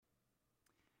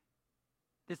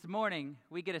This morning,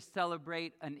 we get to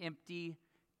celebrate an empty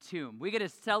tomb. We get to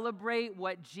celebrate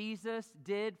what Jesus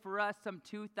did for us some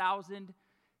 2,000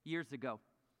 years ago.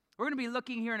 We're going to be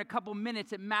looking here in a couple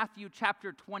minutes at Matthew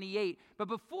chapter 28. But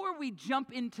before we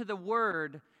jump into the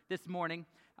Word this morning,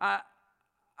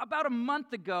 about a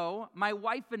month ago, my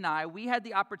wife and I, we had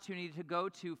the opportunity to go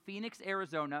to Phoenix,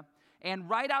 Arizona, and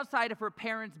right outside of her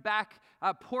parents' back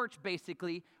porch,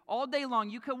 basically, all day long,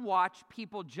 you can watch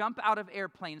people jump out of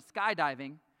airplanes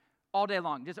skydiving all day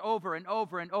long, just over and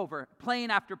over and over, plane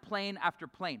after plane after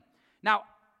plane. Now,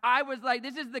 I was like,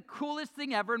 this is the coolest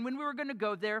thing ever, and when we were going to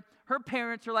go there, her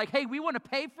parents are like, hey, we want to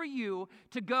pay for you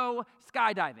to go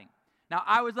skydiving. Now,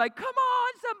 I was like, come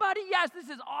on, somebody, yes, this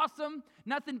is awesome.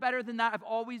 Nothing better than that. I've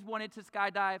always wanted to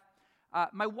skydive.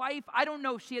 My wife, I don't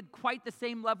know if she had quite the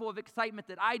same level of excitement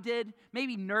that I did.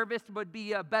 Maybe nervous would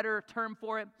be a better term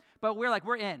for it. But we're like,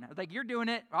 we're in. I was like, you're doing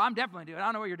it. Well, I'm definitely doing it. I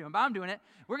don't know what you're doing, but I'm doing it.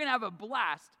 We're going to have a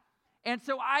blast. And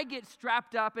so I get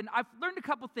strapped up, and I've learned a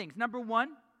couple things. Number one,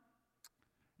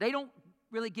 they don't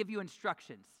really give you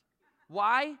instructions.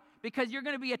 Why? Because you're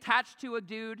going to be attached to a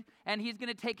dude, and he's going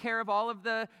to take care of all of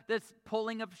this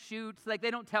pulling of chutes. Like, they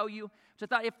don't tell you. So I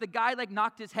thought if the guy,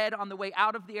 knocked his head on the way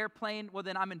out of the airplane, well,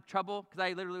 then I'm in trouble because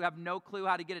I literally have no clue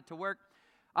how to get it to work.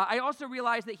 I also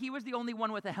realized that he was the only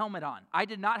one with a helmet on. I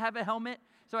did not have a helmet,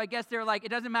 so I guess they're like, it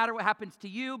doesn't matter what happens to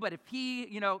you, but if he,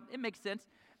 it makes sense.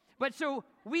 But so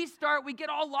we get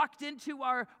all locked into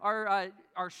our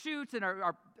chutes and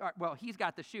well, he's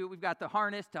got the chute, we've got the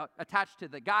harness attached to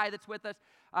the guy that's with us,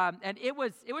 and it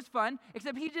was fun,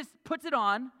 except he just puts it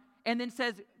on and then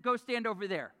says, go stand over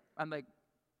there. I'm like,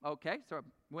 okay, so I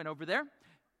went over there.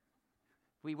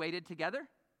 We waited together,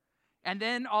 and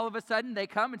then all of a sudden they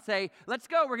come and say, let's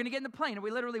go, we're going to get in the plane. And we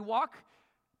literally walk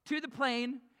to the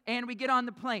plane, and we get on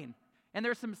the plane. And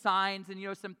there's some signs and,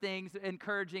 some things,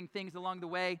 encouraging things along the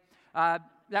way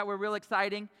that were real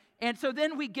exciting. And so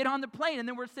then we get on the plane, and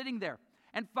then we're sitting there.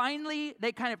 And finally,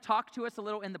 they kind of talk to us a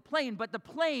little in the plane. But the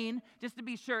plane, just to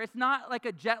be sure, it's not like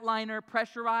a jetliner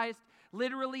pressurized.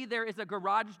 Literally, there is a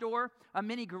garage door, a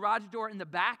mini garage door in the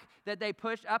back that they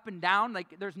push up and down.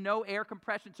 Like, there's no air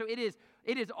compression. So it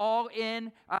is all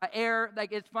in air.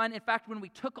 Like, it's fun. In fact, when we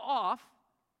took off,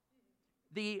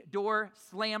 the door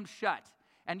slammed shut.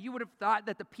 And you would have thought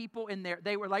that the people in there,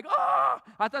 they were like, oh!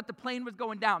 I thought the plane was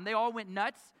going down. They all went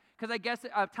nuts because I guess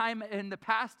a time in the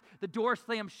past, the door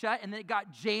slammed shut and then it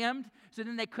got jammed. So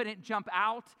then they couldn't jump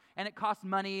out and it cost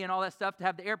money and all that stuff to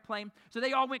have the airplane. So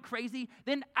they all went crazy.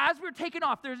 Then as we're taking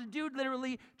off, there's a dude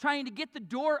literally trying to get the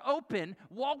door open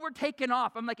while we're taking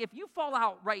off. I'm like, if you fall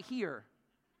out right here,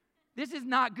 this is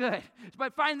not good.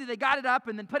 But finally they got it up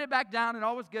and then put it back down and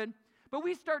all was good. But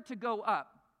we start to go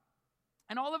up.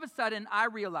 And all of a sudden, I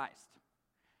realized,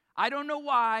 I don't know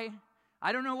why,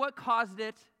 I don't know what caused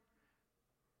it,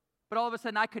 but all of a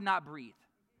sudden, I could not breathe.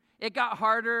 It got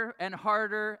harder and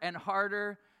harder and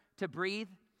harder to breathe.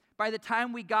 By the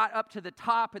time we got up to the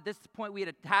top, at this point, we had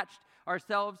attached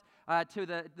ourselves to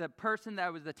the person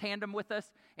that was the tandem with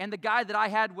us, and the guy that I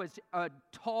had was a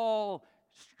tall,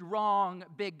 strong,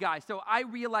 big guy. So I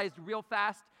realized real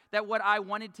fast that what I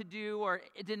wanted to do, or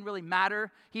it didn't really matter.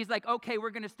 He's like, okay, we're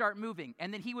going to start moving.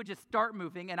 And then he would just start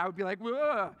moving, and I would be like,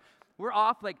 whoa, we're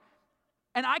off.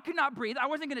 And I could not breathe. I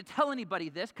wasn't going to tell anybody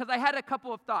this because I had a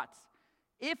couple of thoughts.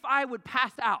 If I would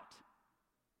pass out,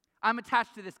 I'm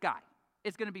attached to this guy.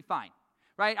 It's going to be fine,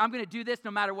 right? I'm going to do this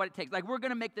no matter what it takes. We're going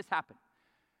to make this happen.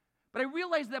 But I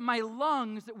realized that my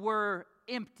lungs were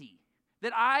empty,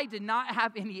 that I did not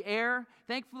have any air.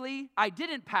 Thankfully, I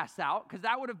didn't pass out because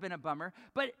that would have been a bummer.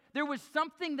 But there was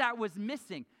something that was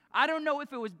missing. I don't know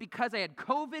if it was because I had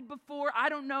COVID before. I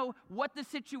don't know what the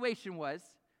situation was.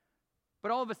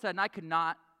 But all of a sudden, I could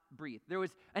not breathe. There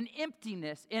was an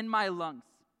emptiness in my lungs.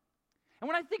 And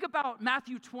when I think about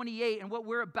Matthew 28 and what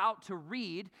we're about to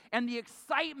read and the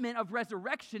excitement of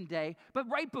Resurrection Day, but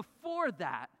right before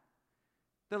that,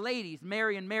 the ladies,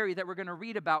 Mary and Mary, that we're going to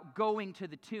read about going to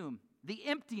the tomb, the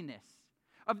emptiness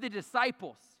of the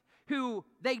disciples who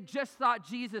they just thought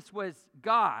Jesus was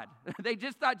God. They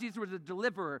just thought Jesus was a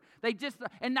deliverer.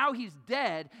 And now he's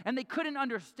dead, and they couldn't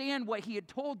understand what he had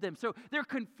told them. So they're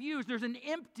confused. There's an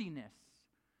emptiness.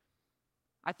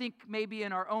 I think maybe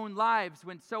in our own lives,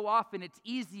 when so often it's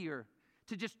easier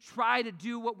to just try to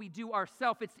do what we do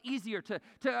ourselves. It's easier to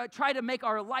try to make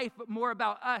our life more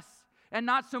about us and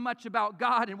not so much about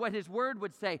God and what his word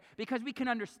would say, because we can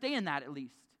understand that at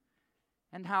least.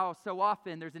 And how so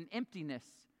often there's an emptiness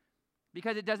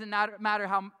because it doesn't matter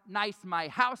how nice my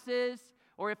house is,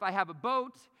 or if I have a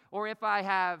boat, or if I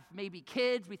have maybe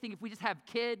kids. We think if we just have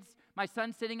kids, my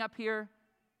son's sitting up here,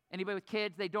 Anybody with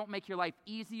kids, they don't make your life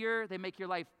easier. They make your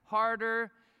life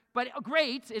harder. But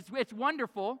great, it's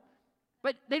wonderful.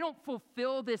 But they don't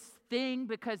fulfill this thing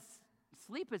because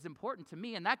sleep is important to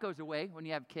me, and that goes away when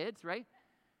you have kids, right?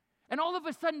 And all of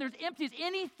a sudden, there's emptiness.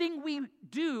 Anything we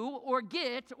do or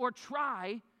get or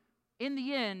try, in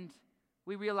the end,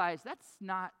 we realize that's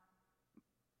not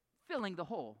filling the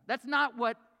hole. That's not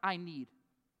what I need.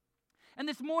 And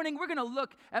this morning, we're going to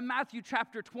look at Matthew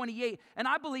chapter 28, and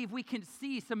I believe we can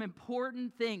see some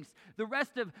important things. The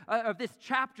rest of this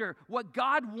chapter, what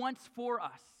God wants for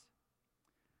us.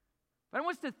 But I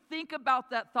want us to think about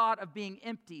that thought of being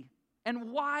empty.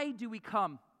 And why do we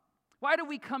come? Why do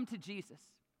we come to Jesus?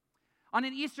 On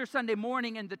an Easter Sunday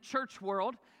morning in the church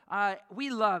world, we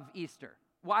love Easter.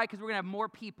 Why? Because we're going to have more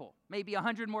people, maybe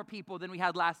 100 more people than we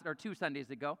had 2 Sundays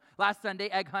ago. Last Sunday,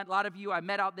 egg hunt, a lot of you I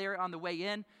met out there on the way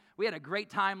in. We had a great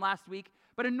time last week.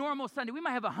 But a normal Sunday, we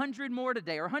might have 100 more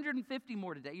today or 150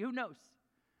 more today. Who knows?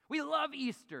 We love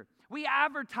Easter. We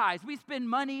advertise. We spend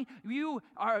money. You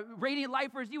are Radiant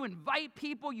Lifers. You invite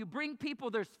people. You bring people.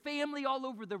 There's family all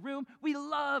over the room. We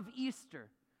love Easter.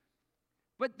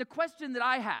 But the question that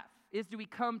I have is, do we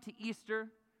come to Easter?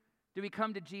 Do we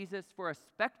come to Jesus for a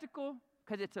spectacle?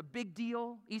 Because it's a big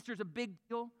deal. Easter's a big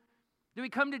deal. Do we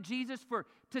come to Jesus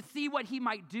to see what he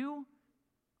might do?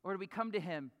 Or do we come to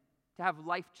him to have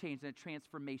life change and a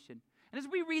transformation? And as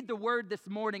we read the word this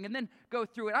morning and then go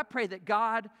through it, I pray that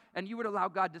God, and you would allow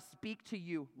God to speak to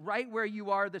you right where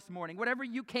you are this morning. Whatever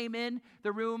you came in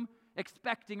the room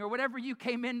expecting, or whatever you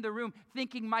came in the room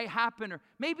thinking might happen, or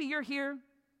maybe you're here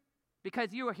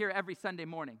because you are here every Sunday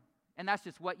morning, and that's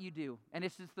just what you do, and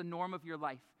it's just the norm of your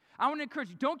life. I want to encourage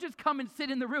you, don't just come and sit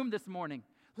in the room this morning.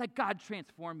 Let God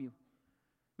transform you.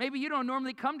 Maybe you don't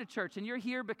normally come to church and you're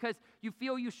here because you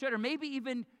feel you should, or maybe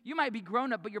even you might be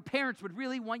grown up, but your parents would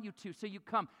really want you to, so you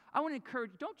come. I want to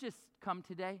encourage you, don't just come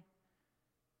today,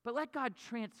 but let God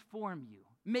transform you,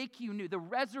 make you new, the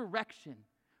resurrection,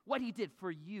 what he did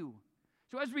for you.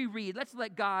 So as we read, let's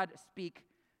let God speak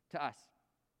to us.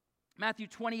 Matthew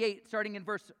 28, starting in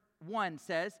verse 1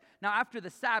 says, "Now after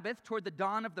the Sabbath, toward the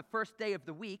dawn of the first day of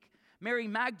the week, Mary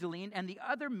Magdalene and the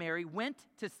other Mary went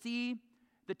to see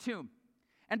the tomb.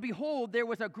 And behold, there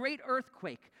was a great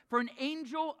earthquake, for an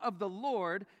angel of the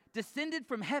Lord descended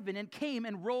from heaven and came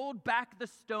and rolled back the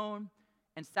stone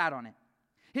and sat on it.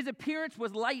 His appearance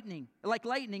was like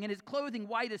lightning, and his clothing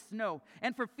white as snow.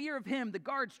 And for fear of him, the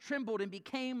guards trembled and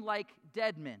became like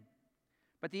dead men.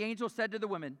 But the angel said to the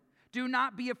women, 'Do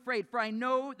not be afraid, for I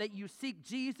know that you seek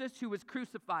Jesus who was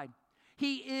crucified.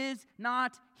 He is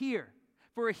not here,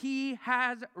 for he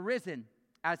has risen,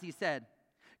 as he said.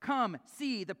 Come,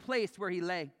 see the place where he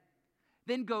lay.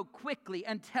 Then go quickly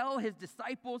and tell his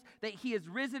disciples that he is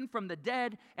risen from the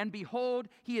dead, and behold,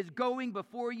 he is going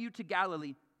before you to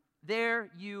Galilee.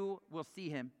 There you will see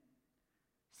him.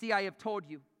 See, I have told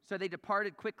you.' So they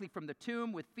departed quickly from the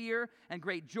tomb with fear and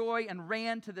great joy and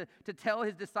ran to tell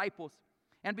his disciples.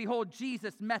 And behold,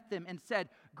 Jesus met them and said,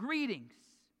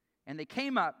 'Greetings.' And they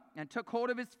came up and took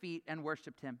hold of his feet and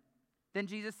worshipped him. Then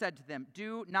Jesus said to them,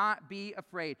 'Do not be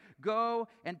afraid. Go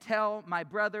and tell my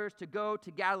brothers to go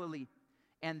to Galilee,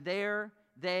 and there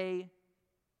they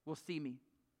will see me.'"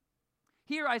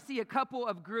 Here I see a couple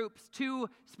of groups, two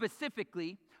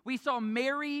specifically. We saw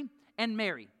Mary and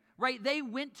Mary, right? They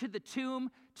went to the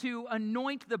tomb to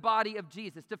anoint the body of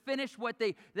Jesus, to finish what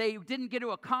they didn't get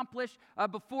to accomplish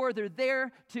before. They're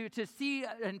there to see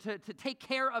and to take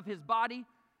care of his body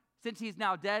since he's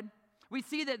now dead. We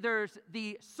see that there's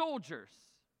the soldiers,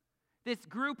 this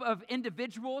group of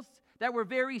individuals that were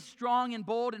very strong and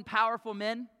bold and powerful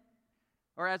men,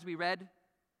 or as we read,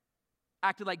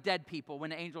 acted like dead people when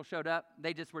the angel showed up.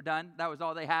 They just were done. That was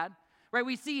all they had. Right?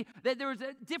 We see that there was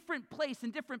a different place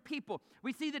and different people.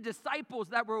 We see the disciples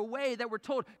that were away that were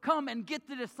told, "Come and get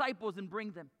the disciples and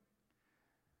bring them."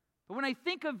 But when I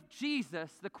think of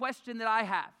Jesus, the question that I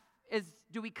have is,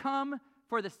 do we come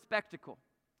for the spectacle?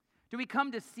 Do we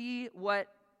come to see what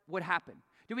would happen?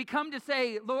 Do we come to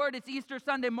say, "Lord, it's Easter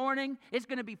Sunday morning. It's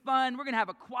going to be fun. We're going to have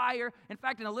a choir. In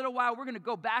fact, in a little while, we're going to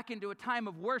go back into a time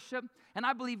of worship. And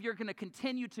I believe you're going to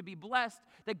continue to be blessed,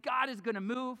 that God is going to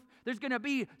move. There's going to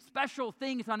be special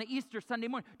things on an Easter Sunday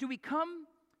morning." Do we come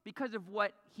because of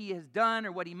what he has done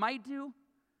or what he might do?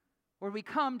 Or do we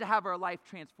come to have our life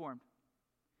transformed?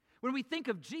 When we think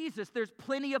of Jesus, there's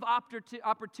plenty of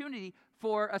opportunity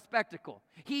for a spectacle.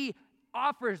 He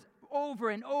offers over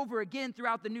and over again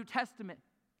throughout the New Testament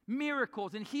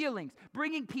miracles and healings,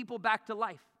 bringing people back to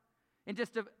life. In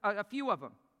just a few of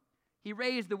them, he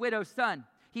raised the widow's son.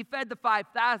 He fed the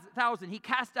 5,000. He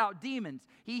cast out demons.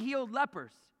 He healed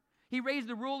lepers. He raised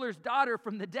the ruler's daughter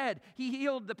from the dead. He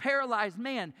healed the paralyzed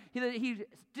man. He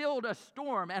stilled a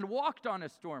storm and walked on a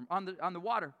storm on the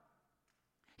water.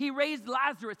 He raised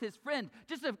Lazarus, his friend.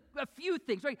 Just a few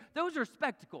things, right? Those are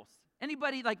spectacles.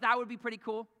 Anybody like that would be pretty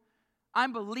cool?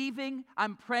 I'm believing,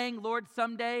 I'm praying, Lord,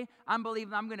 someday I'm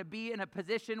believing I'm going to be in a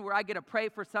position where I get to pray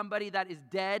for somebody that is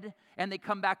dead and they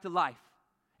come back to life.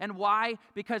 And why?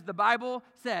 Because the Bible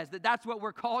says that that's what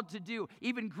we're called to do.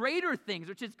 Even greater things,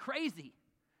 which is crazy.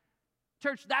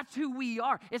 Church, that's who we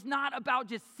are. It's not about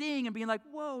just seeing and being like,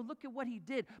 whoa, look at what he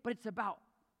did. But it's about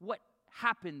what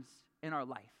happens in our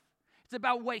life. It's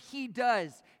about what he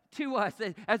does to us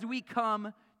as we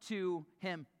come to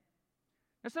him.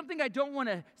 Now, something I don't want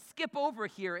to skip over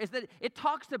here is that it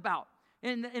talks about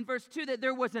in verse 2 that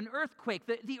there was an earthquake,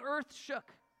 the earth shook.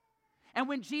 And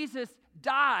when Jesus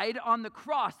died on the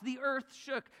cross, the earth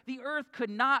shook. The earth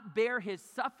could not bear his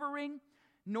suffering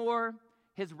nor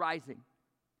his rising.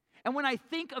 And when I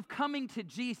think of coming to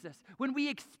Jesus, when we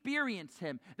experience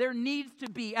him, there needs to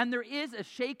be, and there is a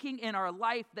shaking in our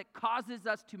life that causes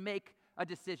us to make a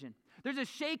decision. There's a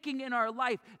shaking in our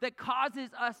life that causes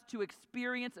us to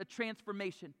experience a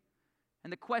transformation.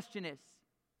 And the question is,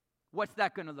 what's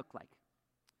that going to look like?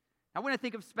 Now, when I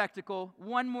think of spectacle,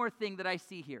 one more thing that I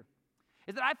see here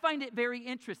is that I find it very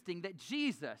interesting that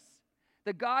Jesus,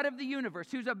 the God of the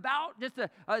universe, who's about just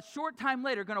a short time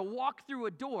later going to walk through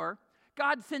a door,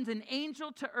 God sends an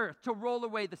angel to earth to roll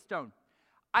away the stone.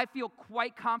 I feel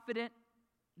quite confident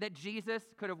that Jesus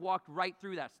could have walked right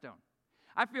through that stone.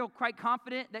 I feel quite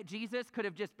confident that Jesus could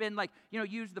have just been like,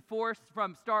 used the Force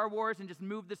from Star Wars and just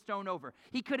moved the stone over.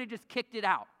 He could have just kicked it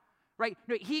out, right?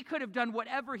 No, he could have done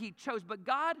whatever he chose. But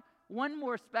God, one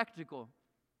more spectacle,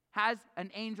 has an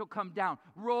angel come down,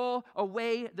 roll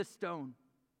away the stone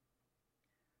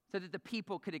so that the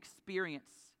people could experience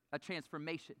a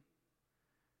transformation.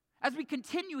 As we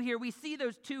continue here, we see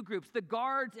those two groups, the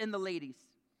guards and the ladies,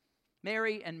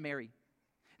 Mary and Mary.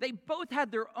 They both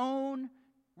had their own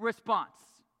response.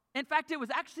 In fact, it was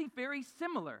actually very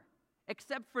similar,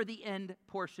 except for the end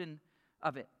portion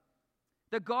of it.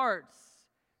 The guards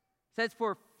says,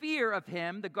 for fear of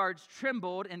him, the guards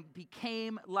trembled and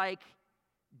became like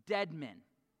dead men.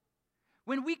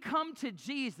 When we come to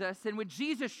Jesus and when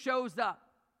Jesus shows up,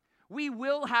 we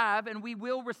will have and we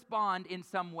will respond in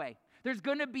some way. There's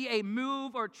going to be a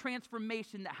move or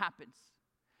transformation that happens.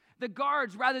 The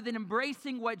guards, rather than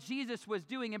embracing what Jesus was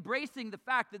doing, embracing the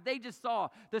fact that they just saw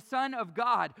the Son of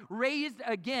God raised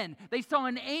again, they saw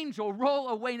an angel roll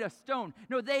away a stone.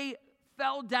 No, they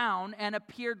fell down and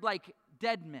appeared like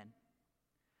dead men.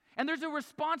 And there's a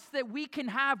response that we can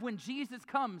have when Jesus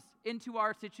comes into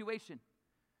our situation.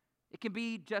 It can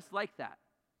be just like that.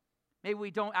 Maybe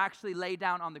we don't actually lay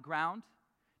down on the ground.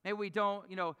 Maybe we don't,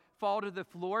 fall to the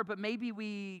floor, but maybe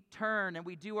we turn and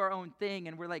we do our own thing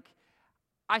and we're like,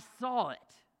 I saw it.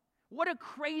 What a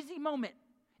crazy moment.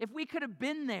 If we could have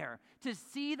been there to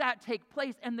see that take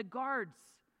place. And the guards,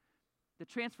 the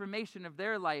transformation of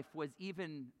their life was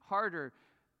even harder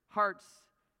hearts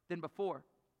than before.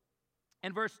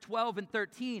 In verse 12 and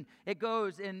 13, it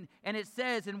goes and it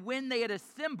says, and when they had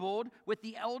assembled with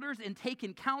the elders and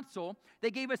taken counsel,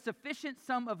 they gave a sufficient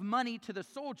sum of money to the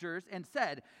soldiers and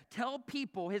said, tell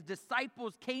people his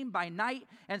disciples came by night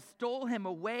and stole him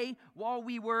away while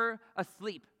we were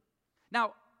asleep.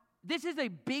 Now, this is a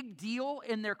big deal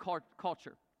in their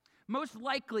culture. Most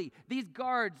likely, these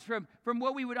guards, from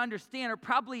what we would understand, are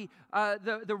probably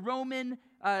the Roman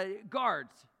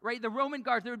guards, right? The Roman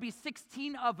guards, there would be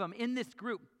 16 of them in this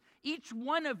group. Each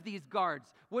one of these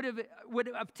guards would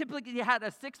have typically had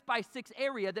a 6x6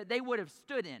 area that they would have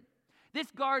stood in. This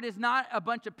guard is not a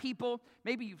bunch of people.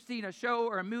 Maybe you've seen a show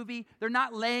or a movie. They're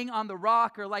not laying on the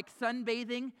rock or like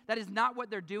sunbathing. That is not what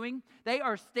they're doing. They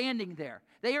are standing there.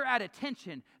 They are at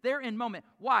attention. They're in moment.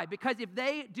 Why? Because if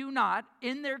they do not,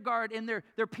 in their guard, in their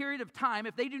period of time,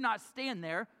 if they do not stand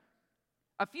there,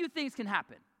 a few things can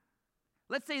happen.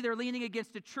 Let's say they're leaning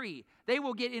against a tree. They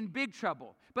will get in big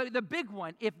trouble. But the big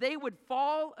one, if they would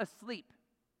fall asleep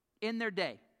in their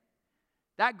day,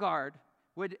 that guard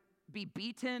would be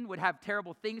beaten, would have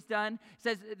terrible things done. It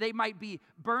says they might be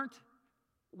burnt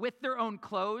with their own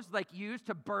clothes, like used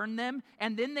to burn them,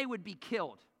 and then they would be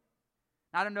killed.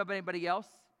 I don't know about anybody else.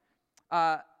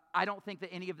 I don't think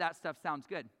that any of that stuff sounds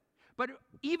good. But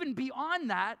even beyond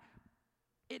that,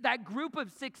 that group of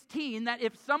 16, that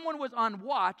if someone was on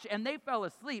watch and they fell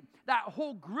asleep, that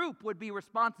whole group would be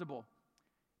responsible.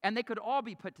 And they could all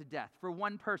be put to death for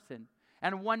one person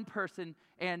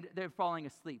and they're falling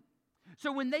asleep.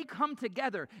 So when they come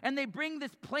together and they bring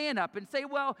this plan up and say,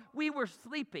 well, we were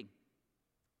sleeping.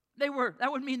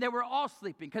 That would mean they were all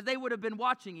sleeping because they would have been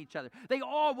watching each other. They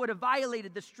all would have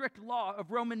violated the strict law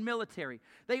of Roman military.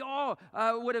 They all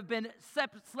would have been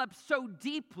slept so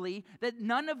deeply that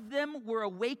none of them were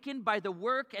awakened by the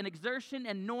work and exertion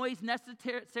and noise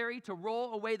necessary to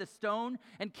roll away the stone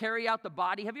and carry out the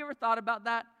body. Have you ever thought about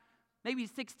that? Maybe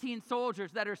 16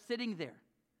 soldiers that are sitting there.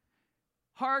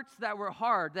 Hearts that were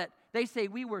hard, that they say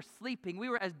we were sleeping, we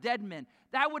were as dead men.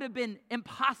 That would have been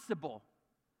impossible.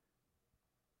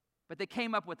 But they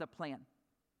came up with a plan.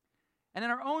 And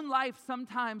in our own life,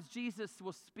 sometimes Jesus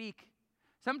will speak.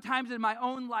 Sometimes in my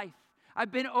own life,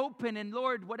 I've been open and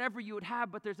Lord, whatever you would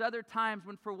have, but there's other times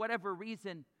when for whatever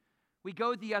reason, we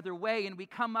go the other way and we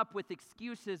come up with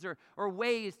excuses or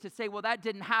ways to say, well, that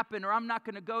didn't happen, or I'm not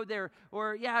going to go there,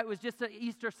 or yeah, it was just an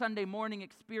Easter Sunday morning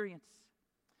experience.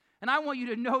 And I want you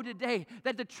to know today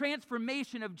that the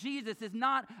transformation of Jesus is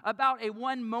not about a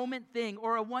one moment thing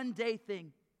or a one day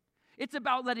thing. It's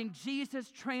about letting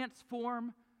Jesus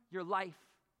transform your life.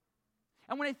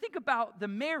 And when I think about the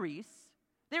Marys,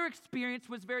 their experience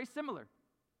was very similar.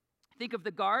 Think of the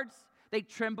guards. They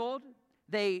trembled,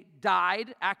 they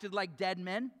died, acted like dead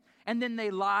men, and then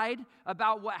they lied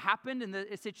about what happened in the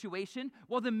situation.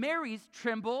 Well, the Marys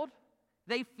trembled,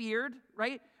 they feared,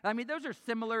 right? I mean, those are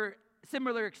similar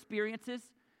experiences,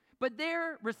 but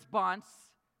their response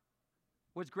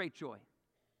was great joy.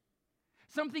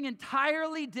 Something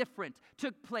entirely different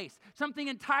took place. Something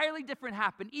entirely different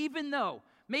happened, even though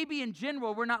maybe in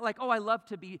general we're not like, oh, I love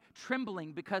to be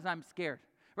trembling because I'm scared,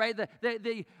 right?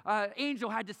 The angel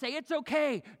had to say, it's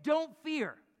okay, don't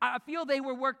fear. I feel they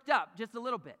were worked up just a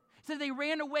little bit. So they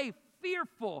ran away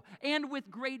fearful and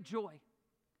with great joy.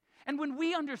 And when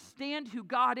we understand who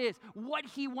God is, what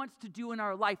he wants to do in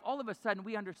our life, all of a sudden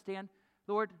we understand,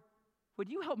 Lord,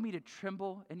 would you help me to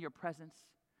tremble in your presence?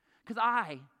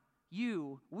 Because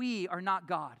we are not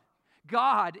God.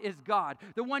 God is God,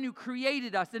 the one who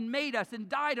created us and made us and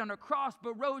died on a cross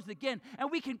but rose again. And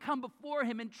we can come before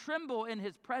him and tremble in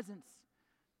his presence.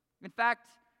 In fact,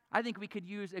 I think we could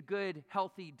use a good,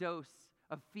 healthy dose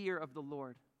of fear of the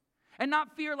Lord. And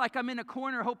not fear like I'm in a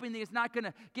corner hoping that he's not going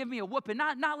to give me a whooping.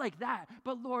 Not like that.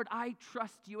 But Lord, I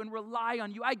trust you and rely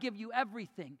on you. I give you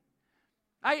everything.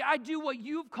 I do what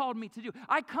you've called me to do.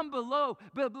 I come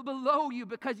below you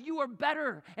because you are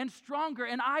better and stronger,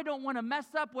 and I don't want to mess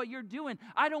up what you're doing.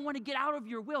 I don't want to get out of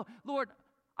your will. Lord,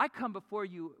 I come before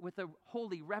you with a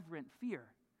holy, reverent fear.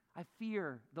 I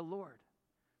fear the Lord.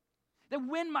 That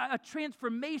when a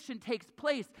transformation takes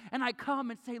place and I come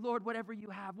and say, Lord, whatever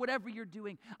you have, whatever you're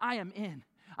doing, I am in.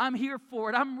 I'm here for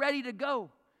it. I'm ready to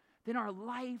go. Then our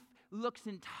life looks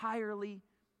entirely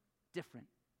different.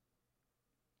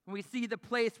 When we see the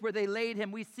place where they laid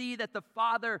him, we see that the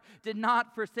Father did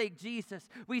not forsake Jesus.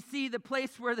 We see the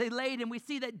place where they laid him. We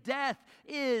see that death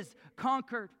is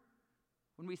conquered.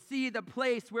 When we see the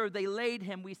place where they laid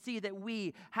him, we see that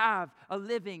we have a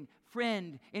living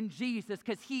friend in Jesus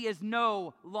because he is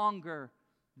no longer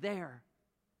there.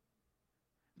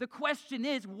 The question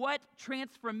is, what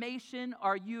transformation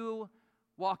are you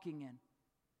walking in?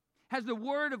 Has the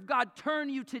Word of God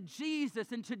turned you to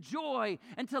Jesus and to joy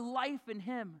and to life in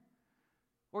him?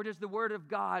 Or does the Word of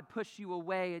God push you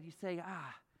away and you say,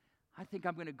 I think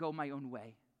I'm going to go my own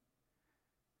way.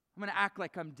 I'm going to act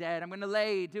like I'm dead. I'm going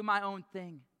to do my own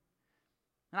thing.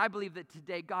 And I believe that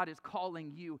today God is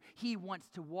calling you. He wants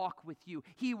to walk with you.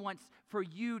 He wants for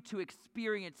you to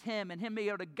experience him and him be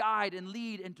able to guide and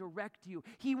lead and direct you.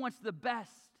 He wants the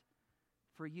best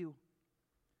for you.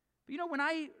 But you know, when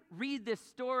I read this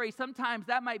story, sometimes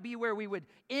that might be where we would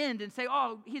end and say,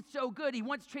 oh, he's so good. He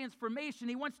wants transformation.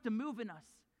 He wants to move in us.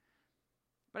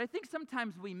 But I think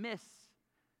sometimes we miss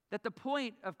that the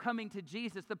point of coming to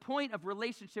Jesus, the point of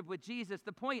relationship with Jesus,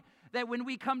 the point that when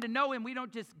we come to know him, we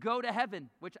don't just go to heaven,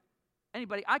 which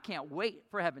I can't wait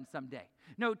for heaven someday.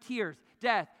 No tears,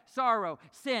 death, sorrow,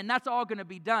 sin, that's all going to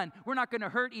be done. We're not going to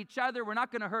hurt each other. We're not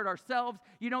going to hurt ourselves.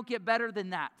 You don't get better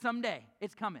than that. Someday,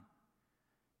 it's coming.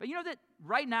 But you know that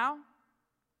right now,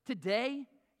 today,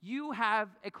 you have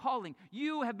a calling.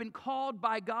 You have been called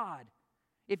by God.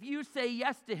 If you say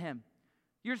yes to him,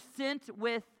 you're sent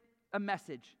with a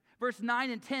message. Verse 9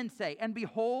 and 10 say, and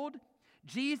behold,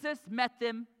 Jesus met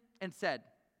them and said,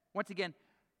 once again,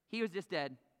 he was just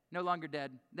dead, no longer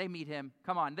dead. They meet him.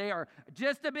 Come on, they are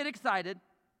just a bit excited.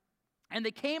 And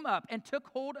they came up and took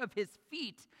hold of his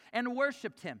feet and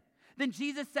worshiped him. Then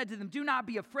Jesus said to them, do not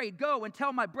be afraid. Go and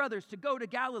tell my brothers to go to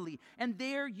Galilee, and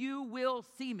there you will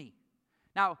see me.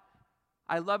 Now,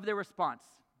 I love their response.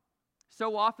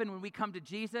 So often when we come to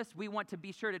Jesus, we want to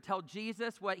be sure to tell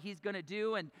Jesus what he's going to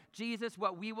do and Jesus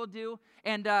what we will do.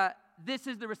 And this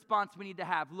is the response we need to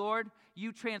have. Lord,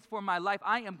 you transform my life.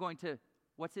 I am going to,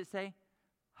 what's it say?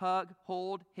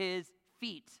 Hold his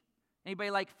feet.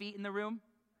 Anybody like feet in the room?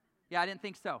 Yeah, I didn't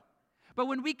think so. But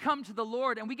when we come to the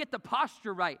Lord and we get the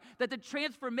posture right, that the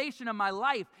transformation of my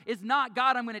life is not,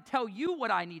 God, I'm going to tell you what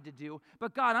I need to do,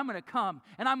 but God, I'm going to come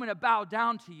and I'm going to bow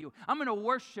down to you. I'm going to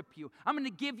worship you. I'm going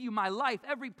to give you my life,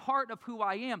 every part of who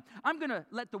I am. I'm going to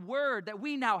let the word that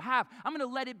we now have, I'm going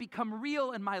to let it become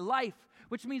real in my life,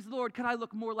 which means, Lord, could I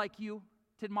look more like you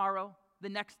tomorrow? The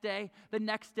next day,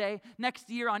 next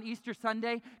year on Easter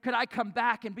Sunday, could I come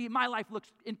back and my life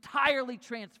looks entirely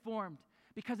transformed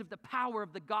because of the power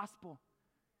of the gospel.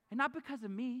 And not because of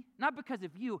me, not because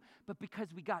of you, but because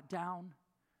we got down,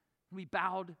 we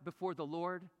bowed before the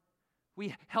Lord,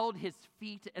 we held his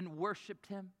feet and worshiped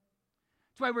him.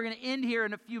 That's why we're going to end here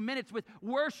in a few minutes with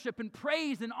worship and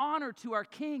praise and honor to our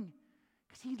King,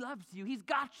 because he loves you. He's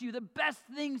got you, the best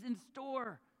things in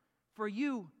store for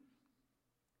you.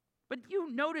 But you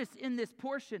notice in this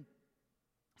portion,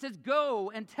 it says,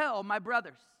 go and tell my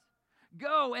brothers.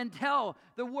 Go and tell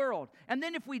the world. And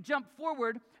then if we jump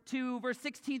forward to verse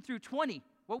 16 through 20,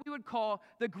 what we would call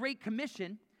the Great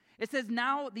Commission, it says,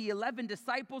 now the 11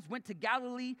 disciples went to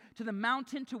Galilee, to the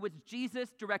mountain to which Jesus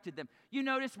directed them. You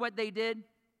notice what they did?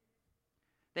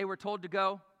 They were told to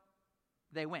go.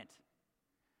 They went.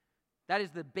 That is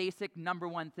the basic number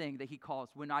one thing that he calls.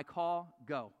 When I call,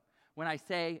 go. When I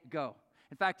say, go.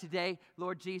 In fact, today,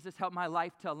 Lord Jesus, help my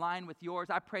life to align with yours.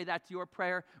 I pray that's your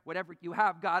prayer. Whatever you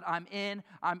have, God, I'm in.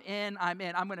 I'm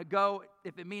going to go.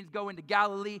 If it means go into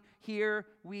Galilee, here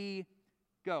we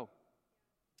go.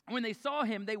 When they saw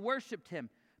him, they worshiped him,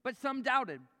 but some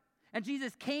doubted. And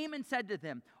Jesus came and said to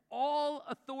them, all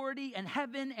authority in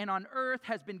heaven and on earth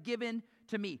has been given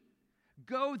to me.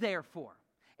 Go, therefore,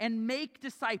 and make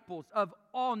disciples of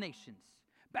all nations,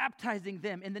 baptizing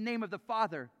them in the name of the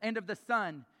Father and of the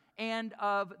Son and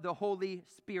of the Holy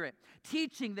Spirit,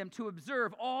 teaching them to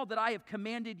observe all that I have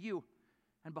commanded you.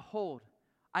 And behold,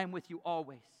 I am with you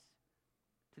always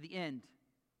to the end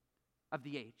of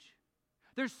the age.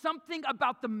 There's something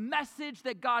about the message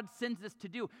that God sends us to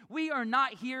do. We are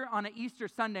not here on an Easter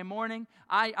Sunday morning.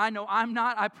 I know I'm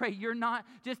not. I pray you're not.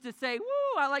 Just to say,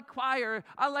 woo, I like choir.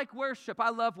 I like worship. I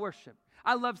love worship.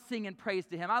 I love singing praise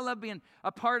to him. I love being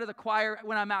a part of the choir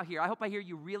when I'm out here. I hope I hear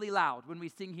you really loud when we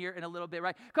sing here in a little bit,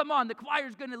 right? Come on, the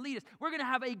choir's going to lead us. We're going to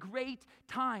have a great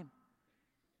time.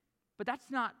 But that's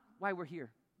not why we're here.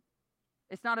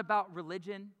 It's not about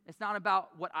religion. It's not about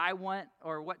what I want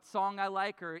or what song I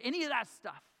like or any of that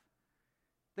stuff.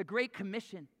 The Great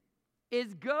Commission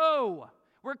is go.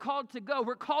 We're called to go.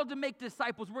 We're called to make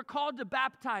disciples. We're called to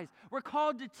baptize. We're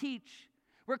called to teach.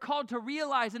 We're called to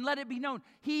realize and let it be known,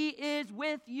 he is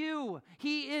with you.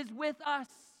 He is with us.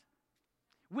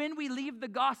 When we leave the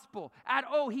gospel at,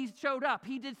 oh, he showed up.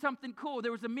 He did something cool.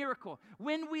 There was a miracle.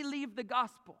 When we leave the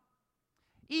gospel,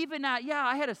 even at, yeah,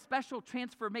 I had a special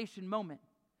transformation moment.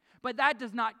 But that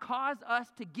does not cause us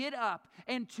to get up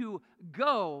and to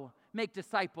go make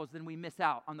disciples. Then we miss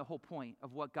out on the whole point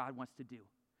of what God wants to do.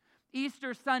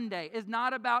 Easter Sunday is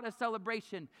not about a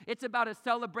celebration. It's about a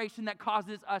celebration that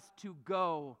causes us to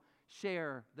go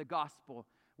share the gospel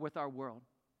with our world.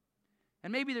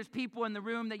 And maybe there's people in the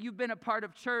room that you've been a part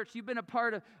of church, you've been a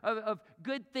part of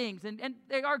good things, and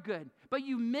they are good, but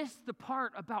you miss the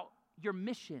part about your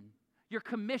mission, your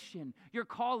commission, your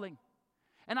calling.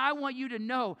 And I want you to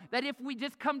know that if we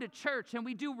just come to church and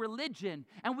we do religion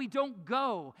and we don't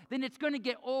go, then it's going to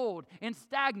get old and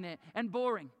stagnant and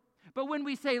boring. But when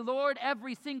we say, Lord,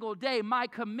 every single day, my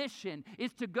commission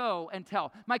is to go and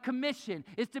tell. My commission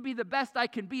is to be the best I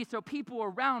can be so people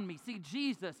around me see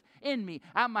Jesus in me,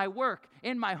 at my work,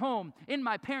 in my home, in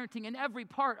my parenting, in every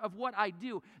part of what I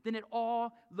do, then it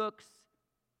all looks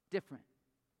different.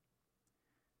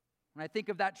 When I think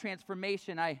of that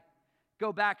transformation, I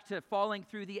go back to falling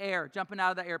through the air, jumping out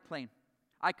of the airplane.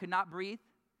 I could not breathe.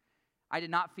 I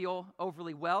did not feel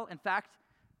overly well. In fact,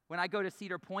 when I go to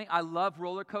Cedar Point, I love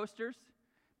roller coasters,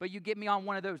 but you get me on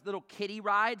one of those little kiddie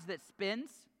rides that spins,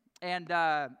 and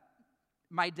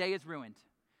my day is ruined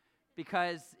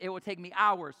because it will take me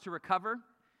hours to recover,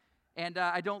 and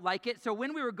I don't like it. So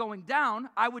when we were going down,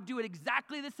 I would do it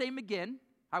exactly the same again.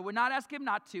 I would not ask him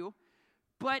not to,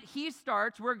 but he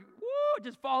starts, we're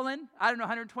just falling, I don't know,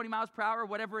 120 miles per hour,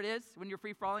 whatever it is. When you're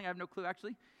free falling, I have no clue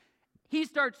actually. He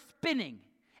starts spinning.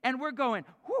 And we're going,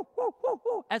 whoo, whoo, whoo,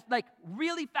 whoo, as like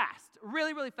really fast,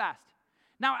 really, really fast.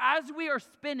 Now, as we are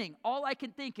spinning, all I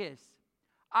can think is,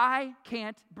 I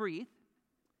can't breathe,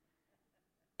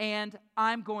 and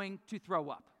I'm going to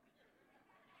throw up.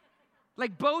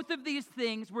 Like both of these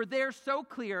things were there so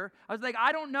clear. I was like,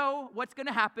 I don't know what's going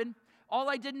to happen. All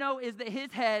I did know is that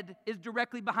his head is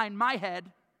directly behind my head.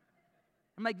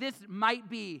 I'm like, this might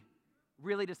be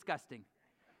really disgusting.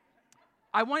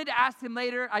 I wanted to ask him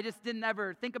later. I just didn't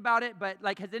ever think about it. But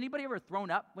like, has anybody ever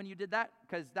thrown up when you did that?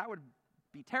 Because that would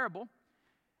be terrible.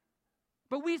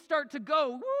 But we start to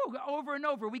go over and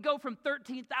over. We go from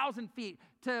 13,000 feet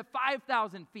to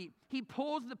 5,000 feet. He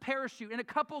pulls the parachute, and a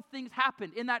couple things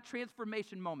happen in that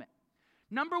transformation moment.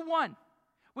 Number one,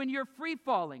 when you're free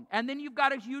falling, and then you've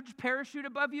got a huge parachute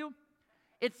above you,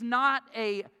 it's not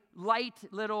a light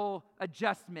little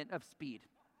adjustment of speed.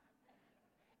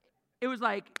 It was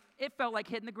like, it felt like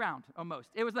hitting the ground almost.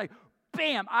 It was like,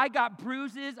 bam, I got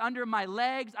bruises under my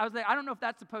legs. I was like, I don't know if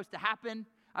that's supposed to happen.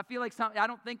 I feel like I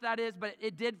don't think that is, but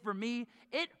it did for me.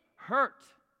 It hurt.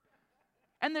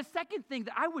 And the second thing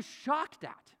that I was shocked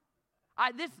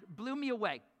at, this blew me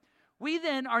away. We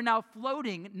then are now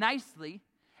floating nicely,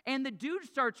 and the dude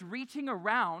starts reaching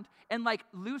around and like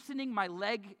loosening my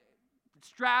leg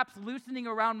straps, loosening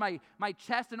around my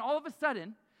chest, and all of a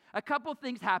sudden, a couple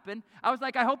things happen. I was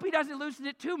like, I hope he doesn't loosen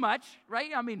it too much,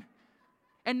 right? I mean,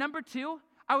 and number two,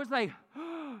 I was like,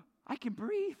 I can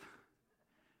breathe.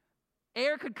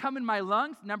 Air could come in my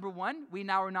lungs. Number one, we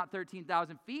now are not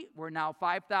 13,000 feet. We're now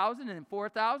 5,000 and then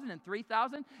 4,000 and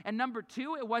 3,000. And number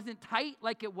two, it wasn't tight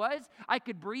like it was. I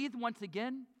could breathe once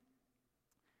again.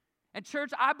 And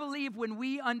church, I believe when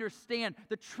we understand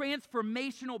the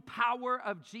transformational power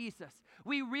of Jesus,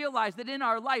 we realize that in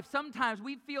our life, sometimes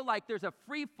we feel like there's a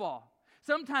free fall.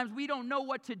 Sometimes we don't know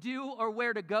what to do or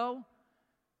where to go.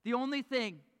 The only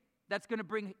thing that's going to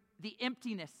bring the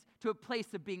emptiness to a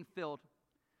place of being filled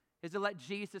is to let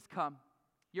Jesus come,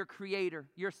 your creator,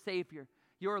 your savior,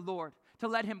 your Lord, to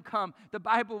let him come. The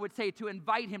Bible would say to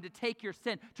invite him to take your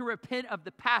sin, to repent of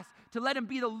the past, to let him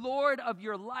be the Lord of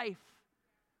your life.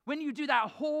 When you do, that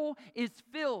hole is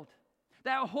filled.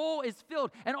 That hole is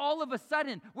filled. And all of a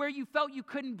sudden, where you felt you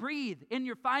couldn't breathe in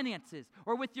your finances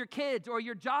or with your kids or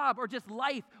your job or just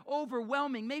life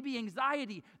overwhelming, maybe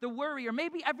anxiety, the worry, or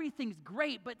maybe everything's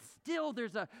great, but still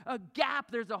there's a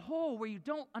gap, there's a hole where you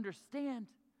don't understand.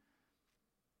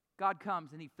 God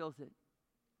comes and he fills it.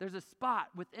 There's a spot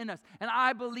within us. And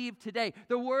I believe today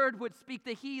the word would speak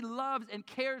that he loves and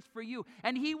cares for you.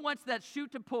 And he wants that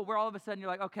chute to pull where all of a sudden you're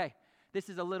like, okay, this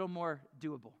is a little more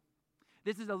doable.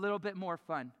 This is a little bit more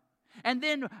fun. And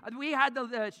then we had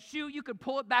the chute, you could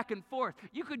pull it back and forth.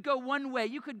 You could go one way,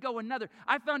 you could go another.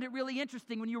 I found it really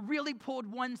interesting when you really pulled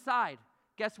one side.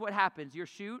 Guess what happens? Your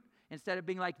chute, instead of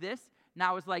being like this,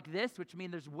 now is like this, which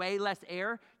means there's way less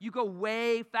air. You go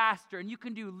way faster, and you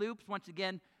can do loops. Once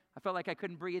again, I felt like I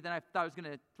couldn't breathe, and I thought I was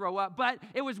going to throw up, but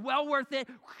it was well worth it.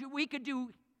 We could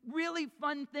do really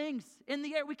fun things in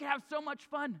the air. We could have so much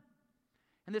fun.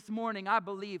 And this morning, I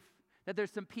believe that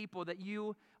there's some people that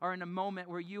you are in a moment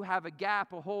where you have a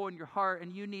gap, a hole in your heart,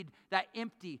 and you need that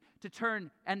empty to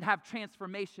turn and have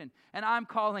transformation. And I'm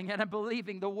calling and I'm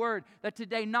believing the word that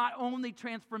today, not only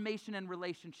transformation in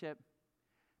relationship,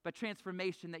 but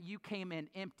transformation that you came in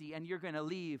empty and you're going to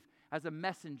leave as a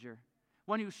messenger,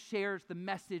 one who shares the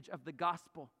message of the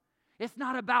gospel. It's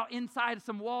not about inside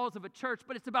some walls of a church,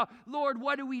 but it's about, Lord,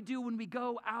 what do we do when we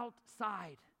go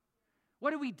outside? What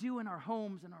do we do in our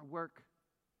homes and our work?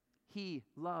 He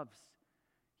loves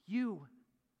you.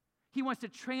 He wants to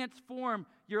transform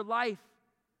your life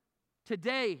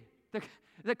today.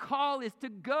 The call is to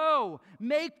go,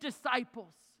 make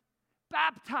disciples,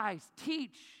 baptize,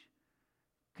 teach,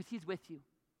 because he's with you.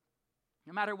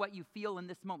 No matter what you feel in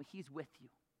this moment, he's with you.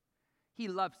 He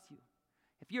loves you.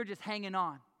 If you're just hanging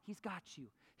on, he's got you.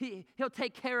 He'll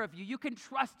take care of you. You can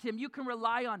trust him. You can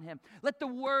rely on him. Let the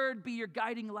word be your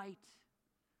guiding light.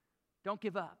 Don't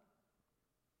give up.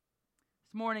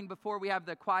 This morning, before we have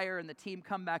the choir and the team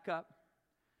come back up,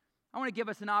 I want to give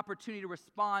us an opportunity to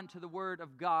respond to the word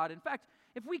of God. In fact,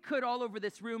 if we could, all over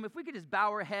this room, if we could just bow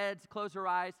our heads, close our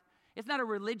eyes. It's not a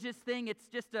religious thing. It's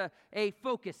just a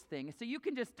focus thing. So you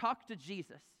can just talk to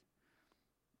Jesus.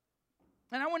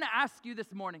 And I want to ask you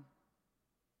this morning,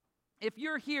 if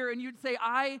you're here and you'd say,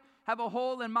 I have a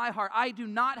hole in my heart. I do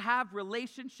not have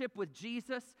relationship with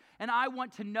Jesus, and I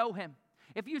want to know him.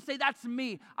 If you say, that's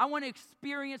me, I want to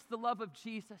experience the love of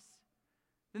Jesus,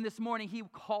 then this morning he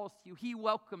calls you, he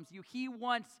welcomes you, he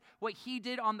wants what he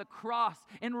did on the cross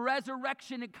in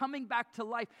resurrection and coming back to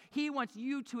life. He wants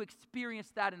you to experience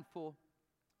that in full.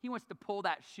 He wants to pull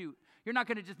that chute. You're not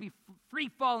going to just be free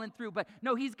falling through, but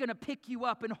no, he's going to pick you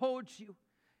up and hold you,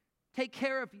 take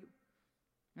care of you.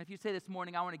 And if you say this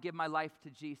morning, I want to give my life to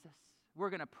Jesus, we're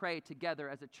going to pray together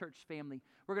as a church family.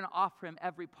 We're going to offer him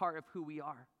every part of who we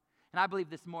are. And I believe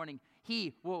this morning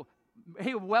he will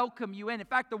He'll welcome you in. In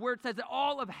fact, the word says that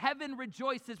all of heaven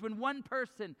rejoices when one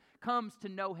person comes to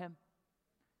know him.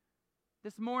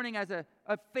 This morning as a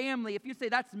family, if you say,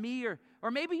 that's me,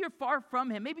 or maybe you're far from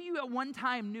him, maybe you at one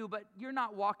time knew, but you're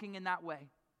not walking in that way.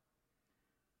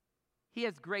 He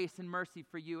has grace and mercy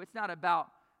for you. It's not about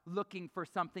looking for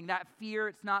something. That fear,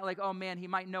 it's not like, oh man, he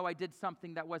might know I did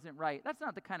something that wasn't right. That's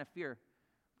not the kind of fear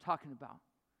I'm talking about.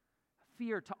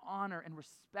 Fear to honor and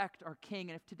respect our King.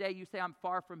 And if today you say, I'm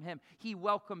far from him, he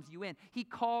welcomes you in. He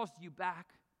calls you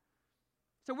back.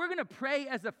 So we're going to pray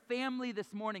as a family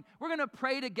this morning. We're going to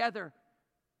pray together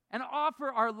and offer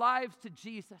our lives to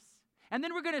Jesus. And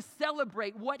then we're going to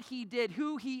celebrate what he did,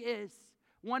 who he is,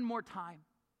 one more time.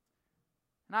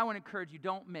 And I want to encourage you,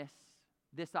 don't miss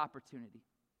this opportunity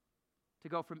to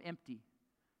go from empty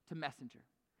to messenger.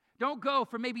 Don't go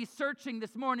from maybe searching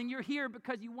this morning. You're here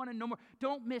because you want to know more.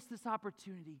 Don't miss this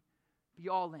opportunity. Be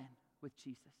all in with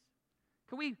Jesus.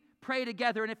 Can we pray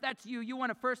together? And if that's you, you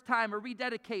want to first time or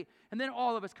rededicate, and then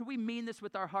all of us, could we mean this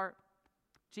with our heart?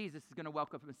 Jesus is going to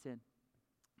welcome us in.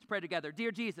 Let's pray together.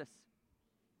 Dear Jesus,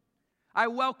 I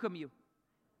welcome you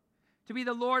to be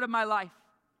the Lord of my life.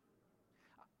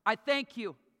 I thank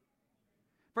you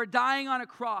for dying on a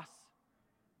cross,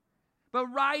 but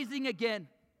rising again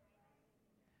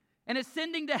and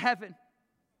ascending to heaven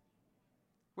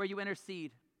where you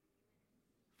intercede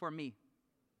for me.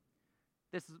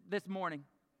 This morning,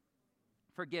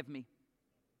 forgive me.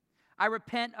 I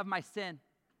repent of my sin,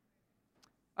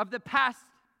 of the past,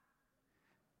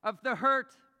 of the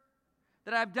hurt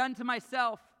that I've done to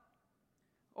myself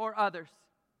or others.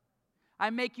 I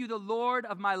make you the Lord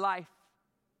of my life.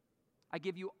 I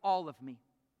give you all of me.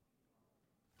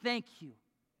 Thank you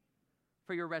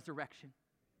for your resurrection.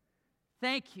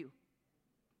 Thank you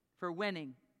for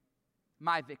winning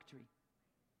my victory.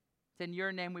 It's in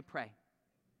your name we pray.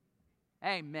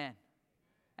 Amen.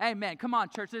 Amen. Come on,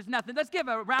 church. There's nothing. Let's give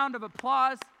a round of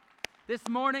applause this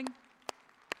morning.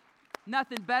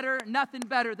 Nothing better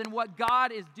than what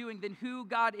God is doing, than who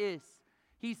God is.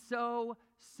 He's so,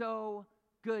 so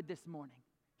good this morning.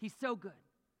 He's so good.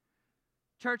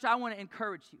 Church, I want to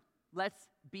encourage you. Let's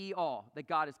be all that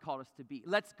God has called us to be.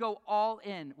 Let's go all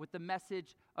in with the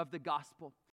message of the gospel.